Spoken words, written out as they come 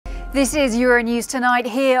This is Euronews Tonight.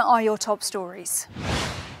 Here are your top stories.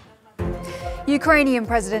 Ukrainian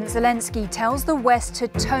President Zelensky tells the West to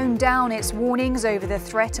tone down its warnings over the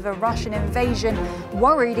threat of a Russian invasion,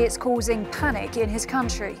 worried it's causing panic in his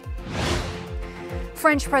country.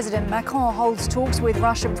 French President Macron holds talks with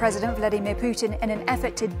Russian President Vladimir Putin in an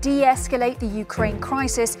effort to de-escalate the Ukraine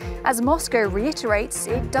crisis, as Moscow reiterates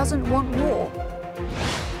it doesn't want war.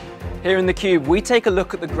 Here in theCUBE, we take a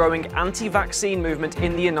look at the growing anti-vaccine movement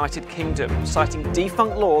in the United Kingdom, citing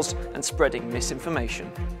defunct laws and spreading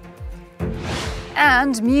misinformation.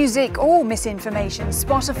 And music or misinformation.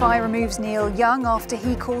 Spotify removes Neil Young after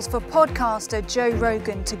he calls for podcaster Joe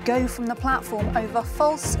Rogan to go from the platform over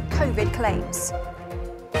false COVID claims.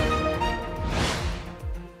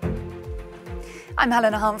 I'm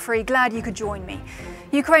Helena Humphrey, glad you could join me.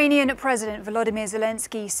 Ukrainian President Volodymyr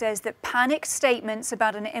Zelensky says that panicked statements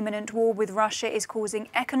about an imminent war with Russia is causing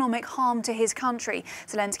economic harm to his country.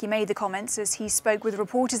 Zelensky made the comments as he spoke with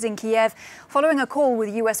reporters in Kiev following a call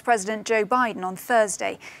with US President Joe Biden on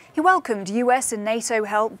Thursday. He welcomed US and NATO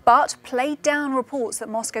help, but played down reports that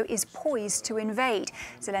Moscow is poised to invade.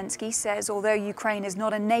 Zelensky says although Ukraine is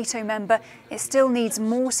not a NATO member, it still needs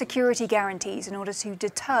more security guarantees in order to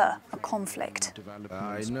deter a conflict.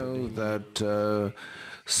 I know that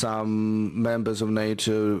some members of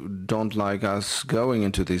NATO don't like us going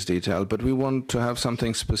into this detail, but we want to have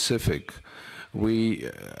something specific. We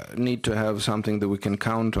need to have something that we can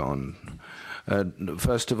count on.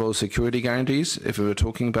 First of all, security guarantees, if we were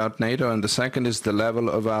talking about NATO, and the second is the level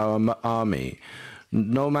of our army.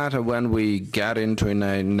 No matter when we get into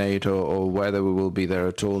NATO or whether we will be there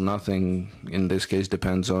at all, nothing in this case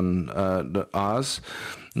depends on us.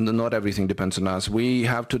 Not everything depends on us. We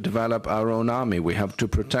have to develop our own army. We have to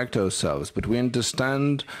protect ourselves. But we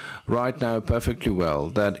understand right now perfectly well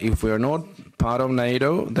that if we are not part of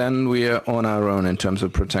NATO, then we are on our own in terms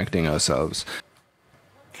of protecting ourselves.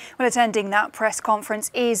 Well, attending that press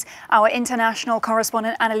conference is our international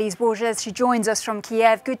correspondent Annalise Borges. She joins us from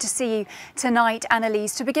Kiev. Good to see you tonight,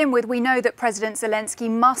 Annalise. To begin with, we know that President Zelensky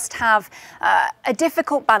must have a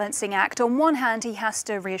difficult balancing act. On one hand, he has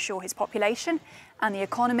to reassure his population and the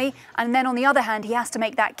economy, and then on the other hand, he has to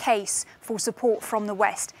make that case for support from the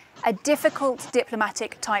West. A difficult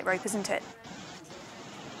diplomatic tightrope, isn't it?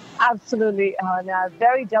 Absolutely, a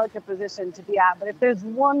very delicate position to be at. But if there's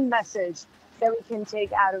one message that we can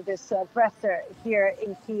take out of this presser here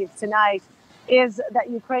in Kyiv tonight, is that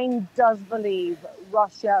Ukraine does believe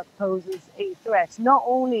Russia poses a threat, not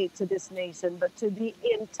only to this nation, but to the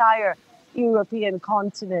entire European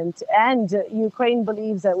continent. And Ukraine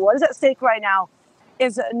believes that what is at stake right now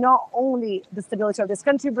is not only the stability of this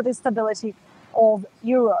country, but the stability of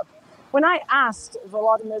Europe. When I asked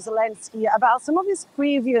Volodymyr Zelensky about some of his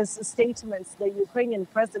previous statements, the Ukrainian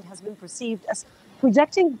president has been perceived as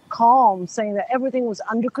projecting calm, saying that everything was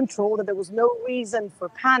under control, that there was no reason for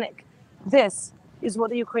panic. This is what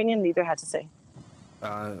the Ukrainian leader had to say.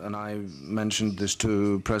 And I mentioned this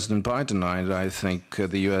to President Biden. I think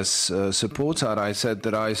the U.S. supports that. I said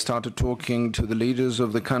that I started talking to the leaders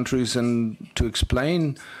of the countries and to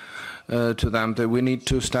explain to them that we need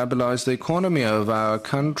to stabilize the economy of our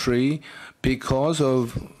country because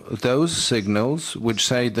of those signals which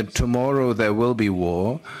say that tomorrow there will be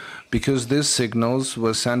war, because these signals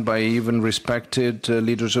were sent by even respected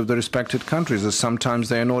leaders of the respected countries. As sometimes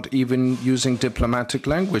they are not even using diplomatic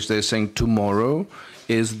language. They're saying tomorrow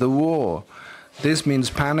is the war. This means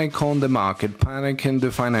panic on the market, panic in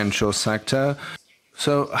the financial sector.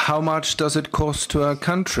 So how much does it cost to our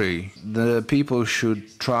country? The people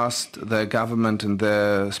should trust their government and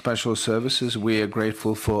their special services. We are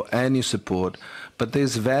grateful for any support, but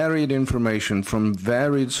this varied information from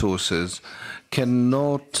varied sources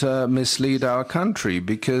cannot mislead our country,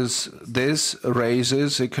 because this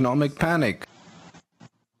raises economic panic.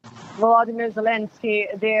 Volodymyr Zelensky,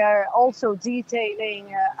 they're also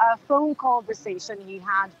detailing a phone conversation he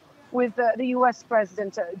had with the U.S.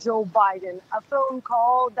 President Joe Biden, a phone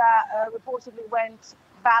call that reportedly went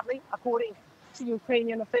badly, according to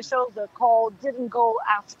Ukrainian officials. The call didn't go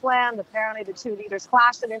as planned. Apparently, the two leaders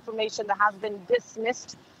clashed, an information that has been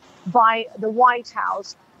dismissed by the White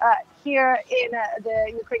House. Here in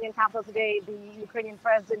the Ukrainian capital today, the Ukrainian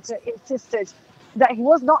president insisted that he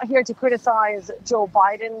was not here to criticize Joe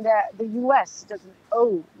Biden, that the U.S. doesn't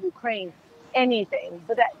owe Ukraine anything,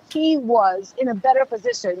 but that he was in a better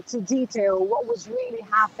position to detail what was really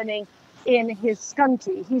happening in his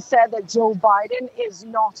country. He said that Joe Biden is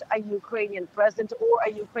not a Ukrainian president or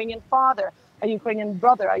a Ukrainian father, a Ukrainian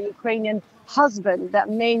brother, a Ukrainian husband that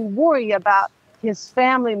may worry about his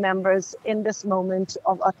family members in this moment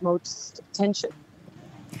of utmost tension.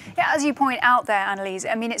 Yeah, as you point out there, Annelies,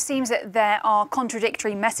 I mean, it seems that there are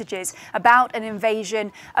contradictory messages about an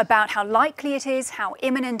invasion, about how likely it is, how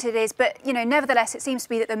imminent it is. But, you know, nevertheless, it seems to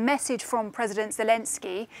be that the message from President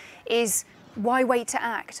Zelensky is, why wait to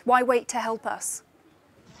act? Why wait to help us?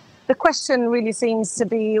 The question really seems to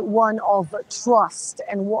be one of trust.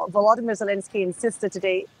 And what Volodymyr Zelensky insisted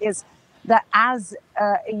today is that as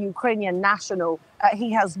a Ukrainian national,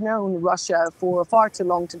 he has known Russia for far too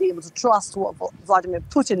long to be able to trust what Vladimir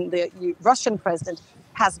Putin, the Russian president,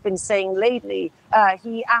 has been saying lately.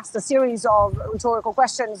 He asked a series of rhetorical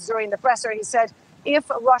questions during the presser. He said, if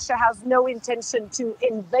Russia has no intention to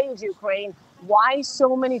invade Ukraine, why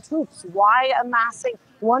so many troops? Why amassing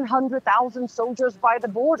 100,000 soldiers by the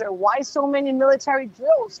border? Why so many military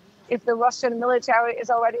drills if the Russian military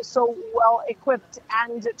is already so well equipped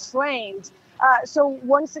and trained? So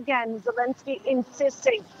once again, Zelensky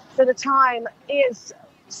insisting that the time is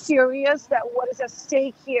serious, that what is at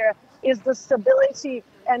stake here is the stability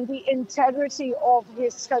and the integrity of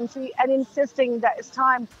his country, and insisting that it's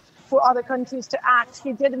time for other countries to act.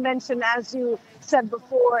 He did mention, as you said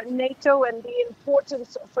before, NATO and the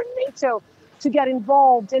importance for NATO to get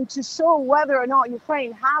involved and to show whether or not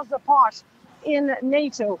Ukraine has a part in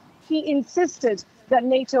NATO. He insisted that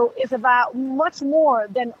NATO is about much more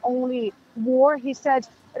than only war. He said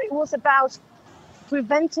that it was about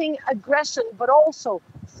preventing aggression, but also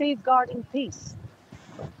safeguarding peace.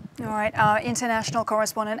 All right, our international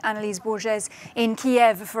correspondent Annelies Borges in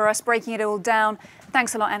Kiev for us, breaking it all down.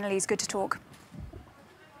 Thanks a lot, Annelies. Good to talk.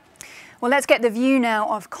 Well, let's get the view now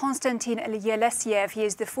of Konstantin Yelesiev. He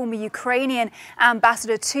is the former Ukrainian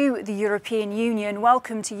ambassador to the European Union.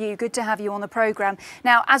 Welcome to you. Good to have you on the programme.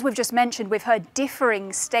 Now, as we've just mentioned, we've heard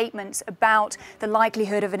differing statements about the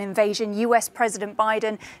likelihood of an invasion. US President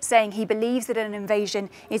Biden saying he believes that an invasion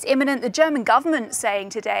is imminent. The German government saying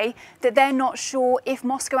today that they're not sure if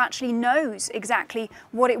Moscow actually knows exactly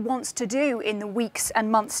what it wants to do in the weeks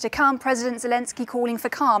and months to come. President Zelensky calling for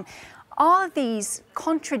calm. Are these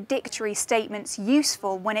contradictory statements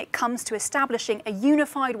useful when it comes to establishing a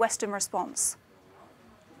unified Western response?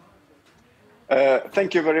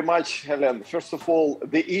 Thank you very much, Helen. First of all,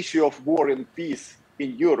 the issue of war and peace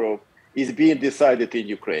in Europe is being decided in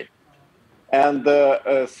Ukraine. And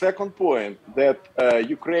second point, that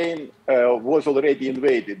Ukraine was already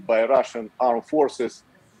invaded by Russian armed forces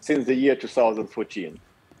since the year 2014.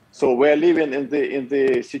 So we're living in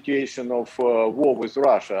the situation of war with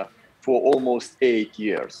Russia for almost 8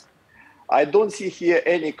 years. I don't see here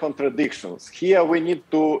any contradictions. Here we need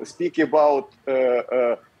to speak about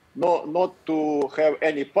not to have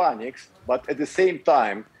any panics, but at the same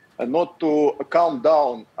time not to calm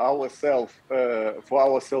down ourselves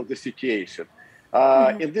the situation.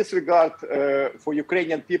 In this regard, for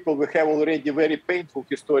Ukrainian people, we have already very painful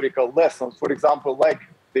historical lessons. For example, like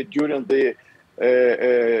during the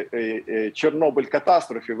Chernobyl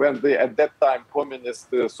catastrophe, when at that time communist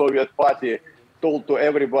Soviet party told to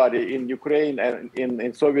everybody in Ukraine and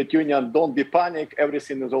in Soviet Union, don't be panic,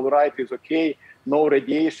 everything is all right, it's okay, no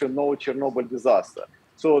radiation, no Chernobyl disaster.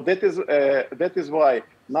 So that is why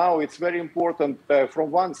now it's very important from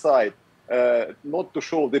one side not to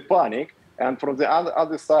show the panic, and from the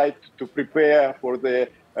other side to prepare for the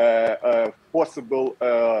possible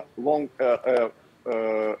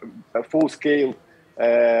full-scale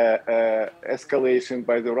escalation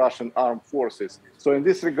by the Russian armed forces. So in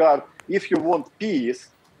this regard, if you want peace,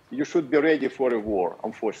 you should be ready for a war,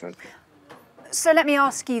 unfortunately. So let me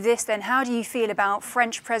ask you this then. How do you feel about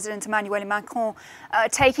French President Emmanuel Macron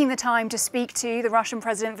taking the time to speak to the Russian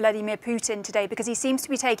President Vladimir Putin today? Because he seems to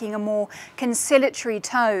be taking a more conciliatory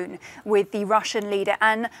tone with the Russian leader.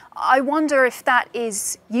 And I wonder if that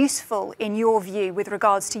is useful in your view with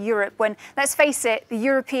regards to Europe when, let's face it, the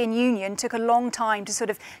European Union took a long time to sort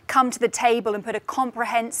of come to the table and put a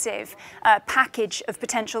comprehensive package of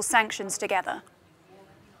potential sanctions together.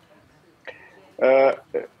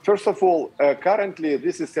 First of all, currently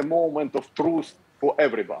this is a moment of truth for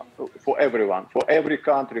everyone, for every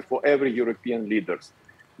country, for every European leaders,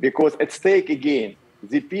 because at stake again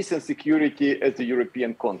the peace and security at the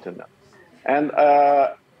European continent. And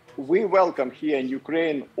we welcome here in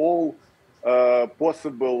Ukraine all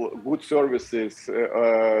possible good services,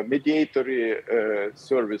 mediatory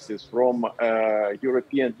services from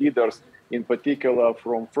European leaders, in particular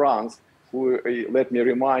from France, who, let me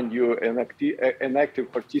remind you, an active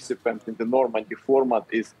participant in the Normandy format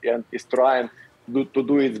is trying to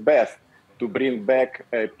do its best to bring back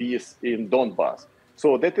peace in Donbass.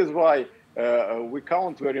 So that is why we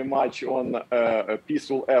count very much on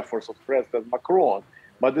peaceful efforts of President Macron.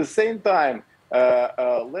 But at the same time,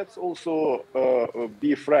 let's also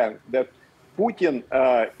be frank that Putin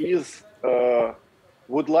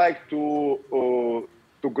would like to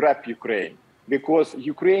grab Ukraine, because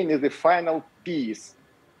Ukraine is the final piece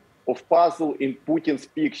of puzzle in Putin's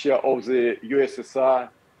picture of the USSR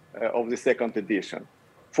of the second edition.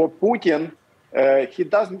 For Putin, he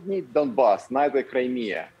doesn't need Donbass, neither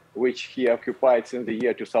Crimea, which he occupied since the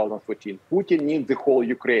year 2014. Putin needs the whole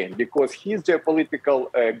Ukraine, because his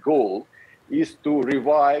geopolitical goal is to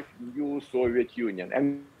revive new Soviet Union.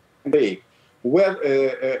 And where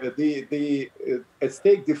at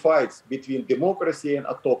stake the fights between democracy and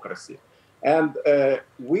autocracy. And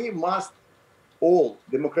we must, all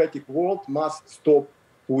democratic world must stop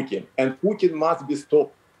Putin. And Putin must be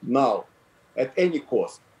stopped now at any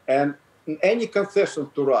cost. And any concession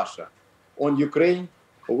to Russia on Ukraine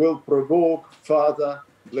will provoke further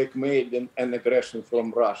blackmailing and aggression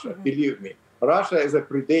from Russia. Mm-hmm. Believe me, Russia is a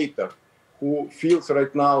predator who feels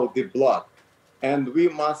right now the blood. And we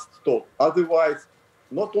must stop. Otherwise,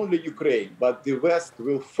 not only Ukraine, but the West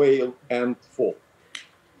will fail and fall.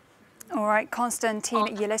 All right,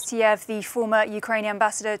 Konstantin Yelesiev, the former Ukrainian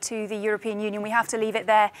ambassador to the European Union. We have to leave it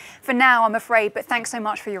there for now, I'm afraid, but thanks so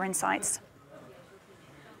much for your insights.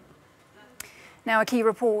 Now, a key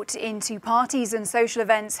report into parties and social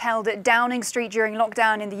events held at Downing Street during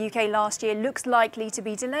lockdown in the UK last year looks likely to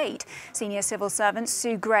be delayed. Senior civil servant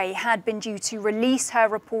Sue Gray had been due to release her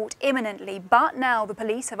report imminently, but now the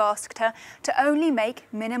police have asked her to only make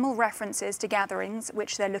minimal references to gatherings,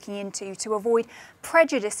 which they're looking into to avoid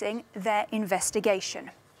prejudicing their investigation.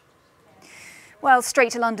 Well,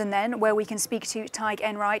 straight to London then, where we can speak to Tig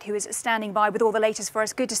Enright, who is standing by with all the latest for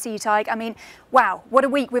us. Good to see you, Tig. I mean, wow, what a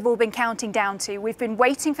week we've all been counting down to. We've been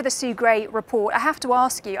waiting for the Sue Gray report. I have to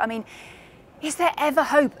ask you, I mean, is there ever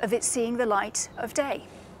hope of it seeing the light of day?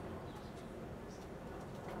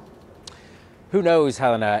 Who knows,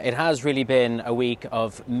 Helena? It has really been a week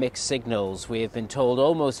of mixed signals. We have been told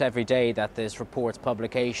almost every day that this report's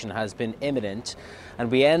publication has been imminent, and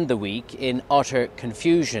we end the week in utter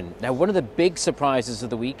confusion. Now, one of the big surprises of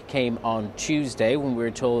the week came on Tuesday when we were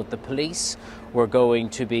told the police were going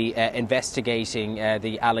to be investigating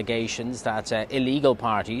the allegations that illegal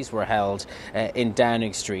parties were held in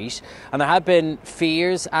Downing Street. And there had been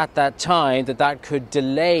fears at that time that that could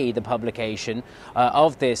delay the publication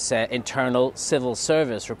of this internal civil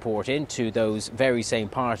service report into those very same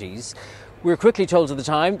parties. We were quickly told at the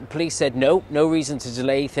time, the police said no reason to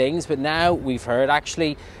delay things, but now we've heard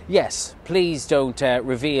actually, yes, please don't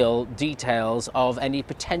reveal details of any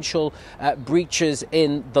potential breaches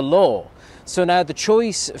in the law. So now the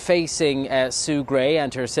choice facing Sue Gray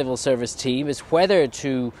and her civil service team is whether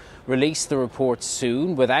to release the report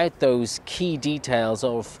soon without those key details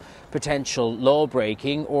of potential law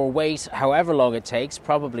breaking, or wait however long it takes,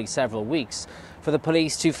 probably several weeks, for the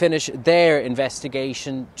police to finish their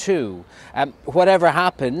investigation too. Whatever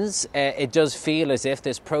happens, it does feel as if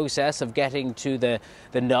this process of getting to the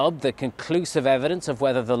nub, the conclusive evidence of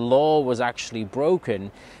whether the law was actually broken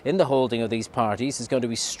in the holding of these parties, is going to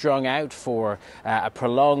be strung out for a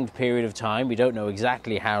prolonged period of time. We don't know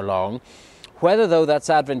exactly how long. Whether, though,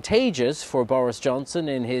 that's advantageous for Boris Johnson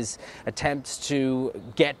in his attempts to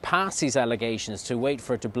get past these allegations, to wait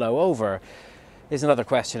for it to blow over, is another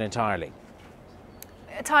question entirely.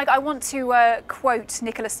 Tig, I want to quote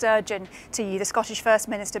Nicola Sturgeon to you, the Scottish First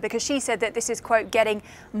Minister, because she said that this is, quote, getting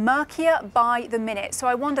murkier by the minute. So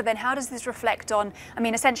I wonder then, how does this reflect on, I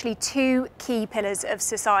mean, essentially two key pillars of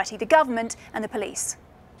society, the government and the police?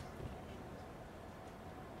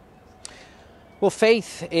 Well,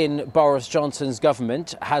 faith in Boris Johnson's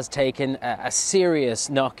government has taken a serious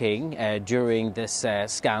knocking during this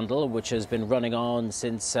scandal, which has been running on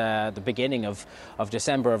since the beginning of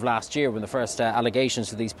December of last year, when the first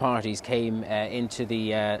allegations of these parties came into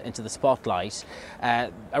the spotlight.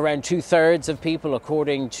 Around 2/3 of people,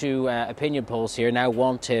 according to opinion polls here, now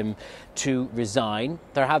want him to resign.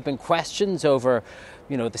 There have been questions over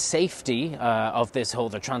the safety of this whole,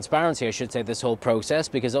 the transparency, I should say, this whole process,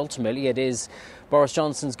 because ultimately it is Boris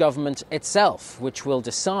Johnson's government itself which will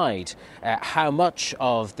decide how much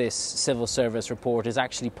of this civil service report is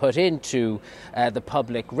actually put into the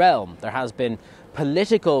public realm. There has been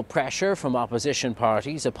political pressure from opposition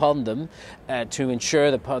parties upon them to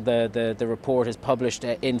ensure the report is published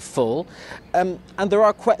in full. And there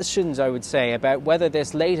are questions, I would say, about whether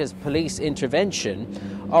this latest police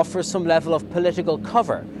intervention offers some level of political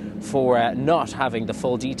cover for not having the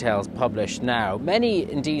full details published now. Many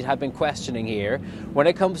indeed have been questioning here, when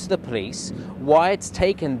it comes to the police, why it's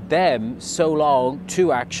taken them so long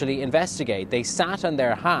to actually investigate. They sat on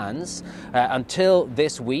their hands until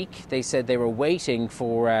this week. They said they were waiting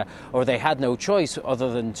for, or they had no choice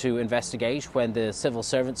other than to investigate when the civil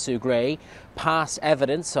servant Sue Gray passed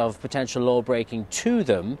evidence of potential law breaking to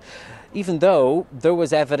them. Even though there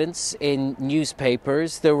was evidence in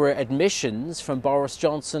newspapers, there were admissions from Boris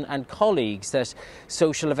Johnson and colleagues that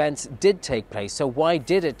social events did take place. So why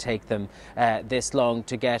did it take them this long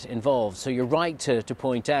to get involved? So you're right to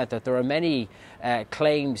point out that there are many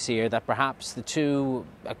claims here that perhaps the two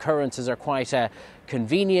occurrences are quite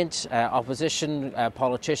convenient. Opposition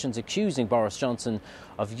politicians accusing Boris Johnson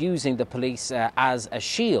of using the police as a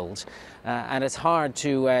shield. And it's hard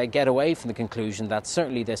to get away from the conclusion that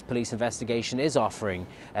certainly this police investigation is offering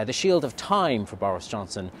the shield of time for Boris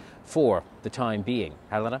Johnson for the time being.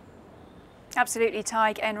 Helena? Absolutely,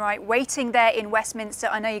 Tig Enright, waiting there in Westminster.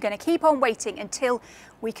 I know you're going to keep on waiting until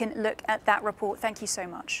we can look at that report. Thank you so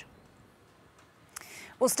much.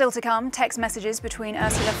 Well, still to come, text messages between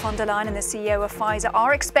Ursula von der Leyen and the CEO of Pfizer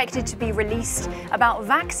are expected to be released about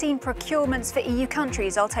vaccine procurements for EU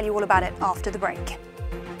countries. I'll tell you all about it after the break.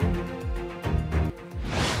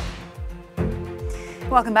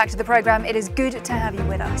 Welcome back to the programme. It is good to have you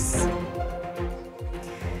with us.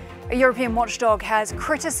 A European watchdog has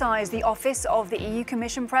criticised the office of the EU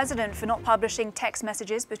Commission President for not publishing text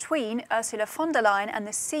messages between Ursula von der Leyen and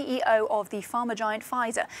the CEO of the pharma giant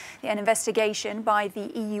Pfizer. An investigation by the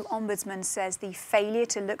EU Ombudsman says the failure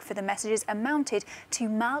to look for the messages amounted to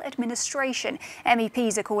maladministration.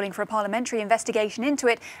 MEPs are calling for a parliamentary investigation into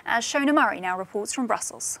it, as Shona Murray now reports from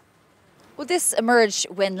Brussels. Well, this emerged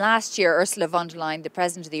when last year Ursula von der Leyen, the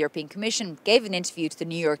President of the European Commission, gave an interview to the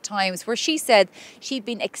New York Times where she said she'd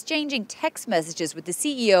been exchanging text messages with the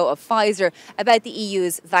CEO of Pfizer about the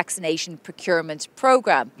EU's vaccination procurement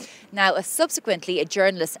programme. Now, subsequently, a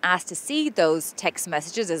journalist asked to see those text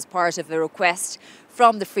messages as part of a request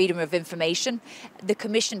from the Freedom of Information. The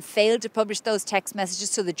Commission failed to publish those text messages,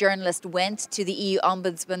 so the journalist went to the EU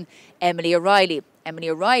Ombudsman, Emily O'Reilly. Emily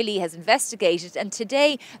O'Reilly has investigated and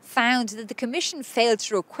today found that the Commission failed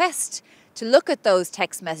to request to look at those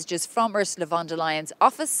text messages from Ursula von der Leyen's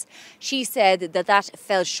office. She said that that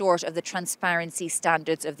fell short of the transparency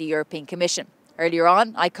standards of the European Commission. Earlier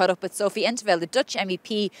on, I caught up with Sophie in 't Veld, the Dutch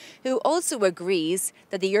MEP, who also agrees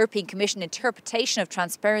that the European Commission interpretation of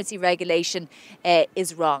transparency regulation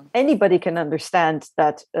is wrong. Anybody can understand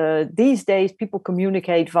that these days people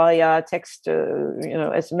communicate via text,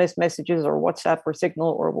 SMS messages or WhatsApp or Signal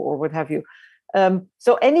or what have you.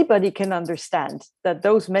 So anybody can understand that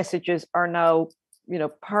those messages are now,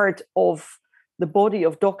 part of the body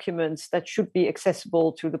of documents that should be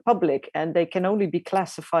accessible to the public, and they can only be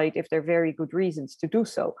classified if there are very good reasons to do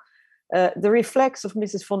so. The reflex of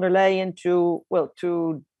Mrs. von der Leyen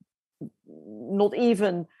to not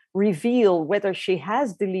even reveal whether she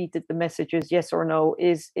has deleted the messages, yes or no,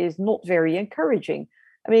 is not very encouraging.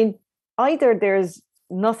 I mean, either there's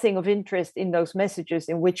nothing of interest in those messages,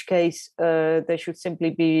 in which case they should simply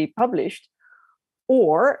be published,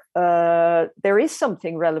 or there is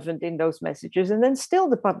something relevant in those messages, and then still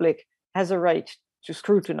the public has a right to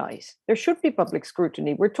scrutinize. There should be public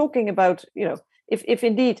scrutiny. We're talking about, if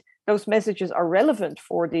indeed those messages are relevant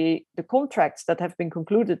for the contracts that have been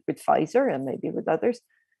concluded with Pfizer and maybe with others,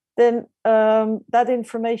 then that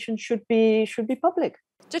information should be public.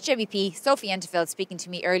 Dutch MEP Sophie in 't Veld speaking to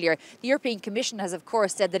me earlier. The European Commission has, of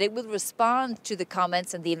course, said that it will respond to the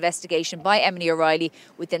comments and the investigation by Emily O'Reilly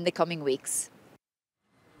within the coming weeks.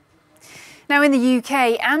 Now in the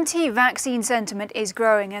UK, anti-vaccine sentiment is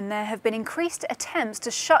growing and there have been increased attempts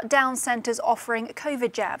to shut down centres offering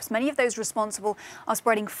COVID jabs. Many of those responsible are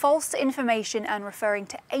spreading false information and referring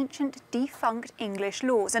to ancient, defunct English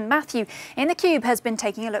laws. And Matthew in the Cube has been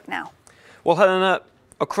taking a look now. Well, Helena,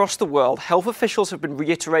 across the world, health officials have been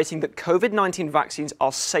reiterating that COVID-19 vaccines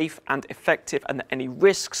are safe and effective and that any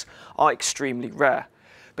risks are extremely rare.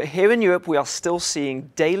 But here in Europe, we are still seeing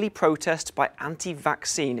daily protests by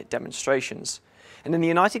anti-vaccine demonstrations. And in the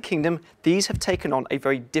United Kingdom, these have taken on a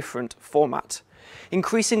very different format.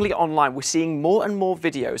 Increasingly online, we're seeing more and more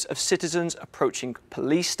videos of citizens approaching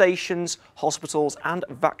police stations, hospitals and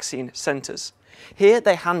vaccine centres. Here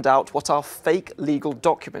they hand out what are fake legal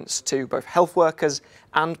documents to both health workers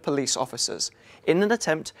and police officers in an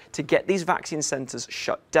attempt to get these vaccine centres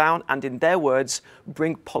shut down and, in their words,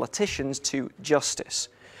 bring politicians to justice.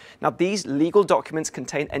 Now, these legal documents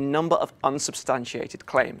contain a number of unsubstantiated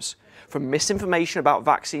claims, from misinformation about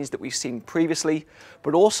vaccines that we've seen previously,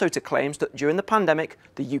 but also to claims that during the pandemic,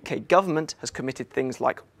 the UK government has committed things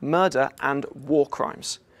like murder and war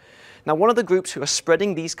crimes. Now, one of the groups who are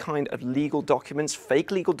spreading these kind of legal documents, fake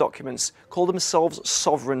legal documents, call themselves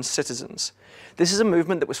sovereign citizens. This is a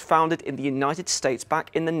movement that was founded in the United States back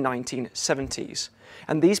in the 1970s.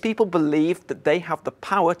 And these people believe that they have the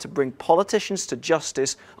power to bring politicians to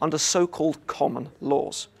justice under so-called common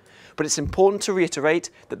laws. But it's important to reiterate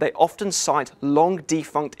that they often cite long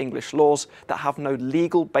defunct English laws that have no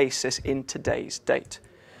legal basis in today's date.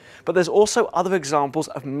 But there's also other examples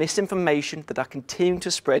of misinformation that are continuing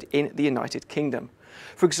to spread in the United Kingdom.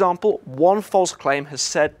 For example, one false claim has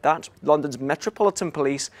said that London's Metropolitan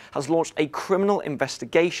Police has launched a criminal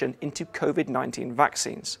investigation into COVID-19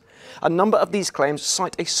 vaccines. A number of these claims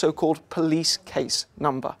cite a so-called police case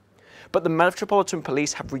number. But the Metropolitan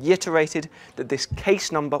Police have reiterated that this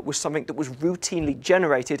case number was something that was routinely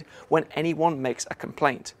generated when anyone makes a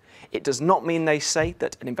complaint. It does not mean, they say,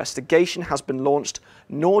 that an investigation has been launched,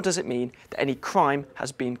 nor does it mean that any crime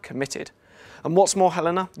has been committed. And what's more,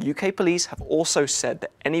 Helena, UK police have also said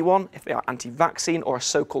that anyone, if they are anti-vaccine or a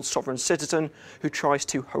so-called sovereign citizen, who tries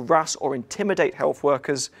to harass or intimidate health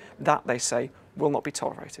workers, that, they say, will not be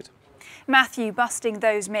tolerated. Matthew, busting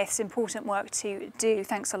those myths, important work to do.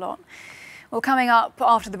 Thanks a lot. Well, coming up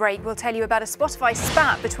after the break, we'll tell you about a Spotify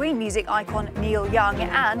spat between music icon Neil Young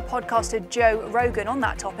and podcaster Joe Rogan on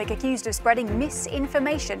that topic, accused of spreading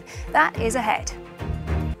misinformation. That is ahead.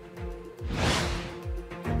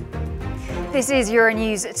 This is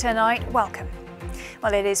Euronews Tonight. Welcome.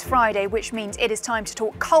 Well, it is Friday, which means it is time to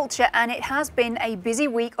talk culture, and it has been a busy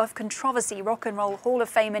week of controversy. Rock and Roll Hall of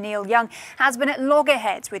Famer Neil Young has been at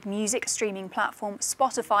loggerheads with music streaming platform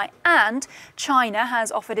Spotify, and China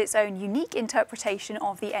has offered its own unique interpretation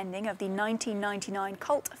of the ending of the 1999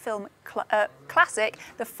 cult film classic,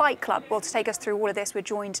 The Fight Club. Well, to take us through all of this, we're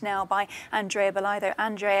joined now by Andrea Belido.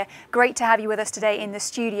 Andrea, great to have you with us today in the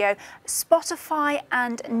studio. Spotify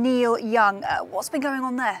and Neil Young, what's been going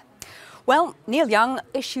on there? Well, Neil Young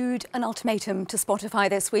issued an ultimatum to Spotify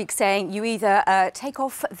this week saying you either take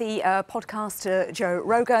off the podcaster Joe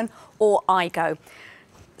Rogan or I go.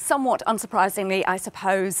 Somewhat unsurprisingly, I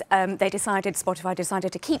suppose, Spotify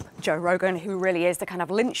decided to keep Joe Rogan, who really is the kind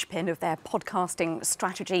of linchpin of their podcasting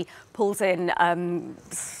strategy, pulls in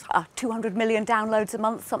 200 million downloads a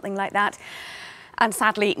month, something like that. And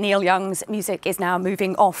sadly, Neil Young's music is now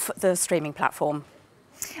moving off the streaming platform.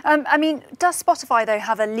 I mean, does Spotify, though,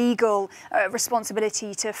 have a legal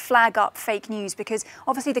responsibility to flag up fake news? Because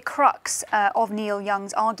obviously the crux of Neil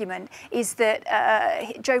Young's argument is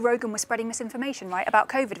that Joe Rogan was spreading misinformation, right, about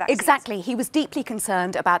COVID vaccines. Exactly. He was deeply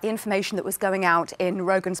concerned about the information that was going out in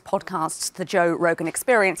Rogan's podcasts, The Joe Rogan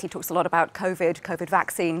Experience. He talks a lot about COVID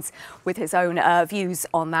vaccines, with his own views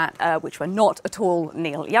on that, which were not at all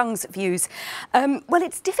Neil Young's views. Well,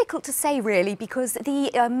 it's difficult to say, really, because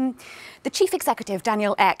the chief executive,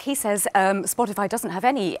 Daniel Ek, he says Spotify doesn't have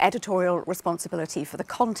any editorial responsibility for the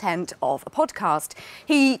content of a podcast.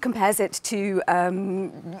 He compares it to,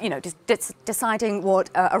 deciding what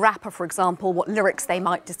a rapper, for example, what lyrics they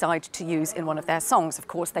might decide to use in one of their songs. Of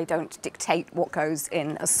course, they don't dictate what goes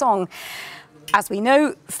in a song. As we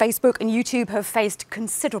know, Facebook and YouTube have faced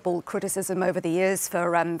considerable criticism over the years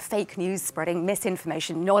for fake news, spreading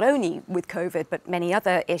misinformation, not only with COVID, but many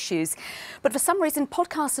other issues. But for some reason,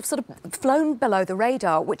 podcasts have sort of flown below the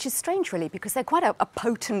radar, which is strange, really, because they're quite a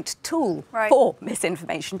potent tool for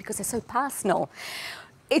misinformation, because they're so personal.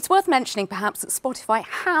 It's worth mentioning, perhaps, that Spotify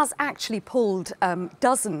has actually pulled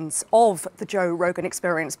dozens of the Joe Rogan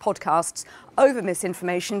Experience podcasts over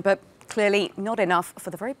misinformation, but clearly not enough for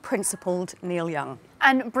the very principled Neil Young.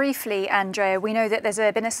 And briefly, Andrea, we know that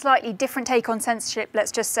there's been a slightly different take on censorship,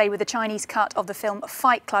 let's just say, with the Chinese cut of the film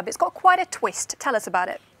Fight Club. It's got quite a twist. Tell us about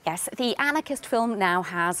it. Yes, the anarchist film now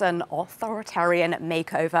has an authoritarian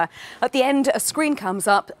makeover. At the end, a screen comes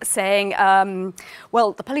up saying,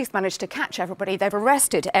 well, the police managed to catch everybody, they've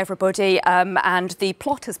arrested everybody, and the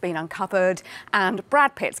plot has been uncovered, and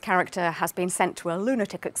Brad Pitt's character has been sent to a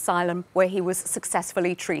lunatic asylum where he was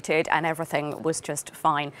successfully treated and everything was just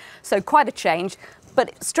fine. So quite a change.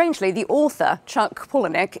 But strangely, the author, Chuck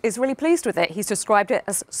Palahniuk, is really pleased with it. He's described it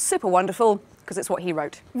as super wonderful, because it's what he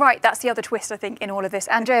wrote. Right, that's the other twist, I think, in all of this.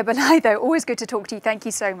 Andrea Belido, always good to talk to you. Thank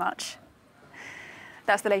you so much.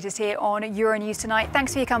 That's the latest here on Euronews Tonight.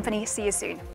 Thanks for your company. See you soon.